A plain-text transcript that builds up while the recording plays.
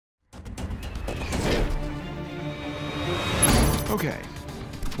Okay,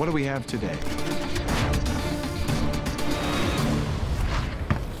 what do we have today?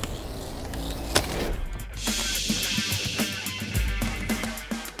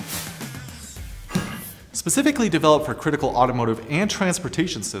 Specifically developed for critical automotive and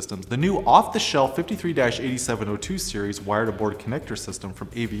transportation systems, the new off-the-shelf 53-8702 series wire-to-board connector system from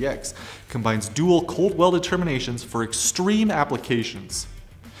AVX combines dual cold welded terminations for extreme applications.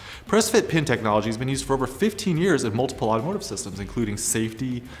 Press-fit pin technology has been used for over 15 years in multiple automotive systems, including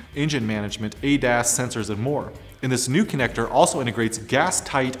safety, engine management, ADAS, sensors, and more. And this new connector also integrates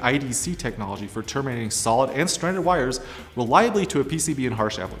gas-tight IDC technology for terminating solid and stranded wires reliably to a PCB in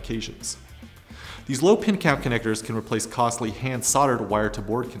harsh applications. These low pin count connectors can replace costly hand-soldered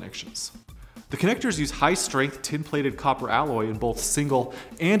wire-to-board connections. The connectors use high-strength tin-plated copper alloy in both single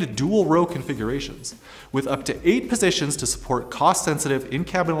and dual-row configurations, with up to 8 positions to support cost-sensitive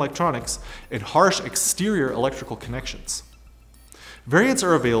in-cabin electronics and harsh exterior electrical connections. Variants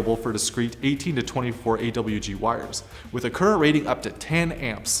are available for discrete 18 to 24 AWG wires, with a current rating up to 10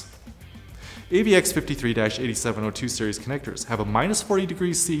 amps. AVX 53-8702 series connectors have a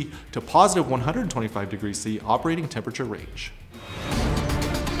 -40°C to +125°C operating temperature range.